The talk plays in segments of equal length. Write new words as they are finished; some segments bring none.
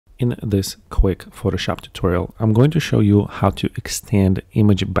In this quick Photoshop tutorial, I'm going to show you how to extend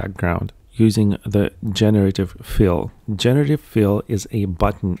image background using the Generative Fill. Generative Fill is a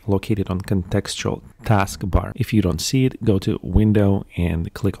button located on contextual taskbar. If you don't see it, go to Window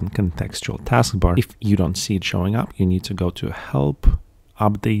and click on contextual taskbar. If you don't see it showing up, you need to go to Help,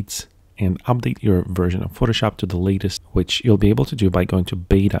 Updates, and update your version of Photoshop to the latest, which you'll be able to do by going to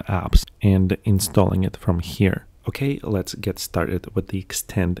Beta Apps and installing it from here. Okay, let's get started with the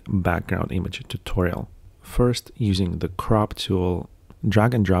Extend Background Image tutorial. First, using the Crop tool,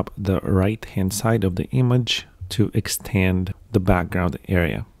 drag and drop the right-hand side of the image to extend the background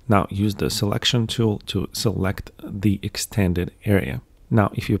area. Now, use the Selection tool to select the extended area.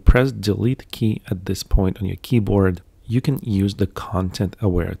 Now, if you press Delete key at this point on your keyboard, you can use the Content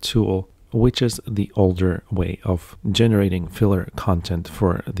Aware tool, which is the older way of generating filler content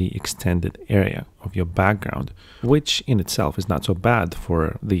for the extended area of your background, which in itself is not so bad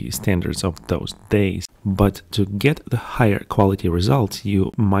for the standards of those days. But to get the higher quality results,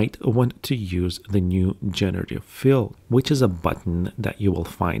 you might want to use the new Generative Fill, which is a button that you will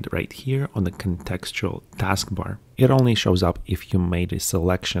find right here on the contextual taskbar. It only shows up if you made a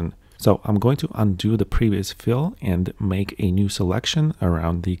selection. So I'm going to undo the previous fill and make a new selection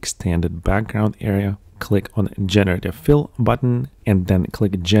around the extended background area. Click on Generative Fill button and then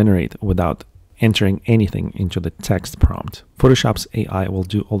click Generate without entering anything into the text prompt. Photoshop's AI will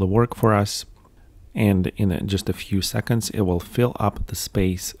do all the work for us, and in just a few seconds it will fill up the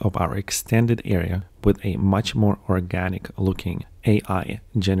space of our extended area with a much more organic looking AI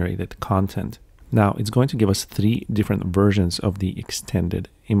generated content. Now it's going to give us 3 different versions of the extended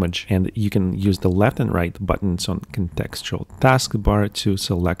image, and you can use the left and right buttons on contextual taskbar to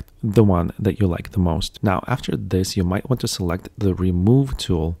select the one that you like the most. Now after this, you might want to select the Remove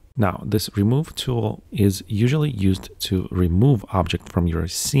tool. Now this Remove tool is usually used to remove object from your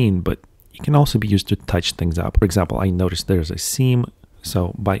scene, but it can also be used to touch things up. For example, I noticed there's a seam.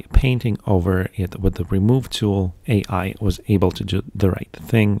 So by painting over it with the Remove tool, AI was able to do the right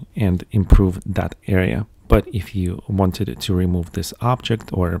thing and improve that area. But if you wanted to remove this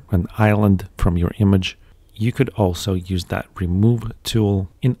object or an island from your image, you could also use that Remove tool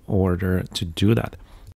in order to do that.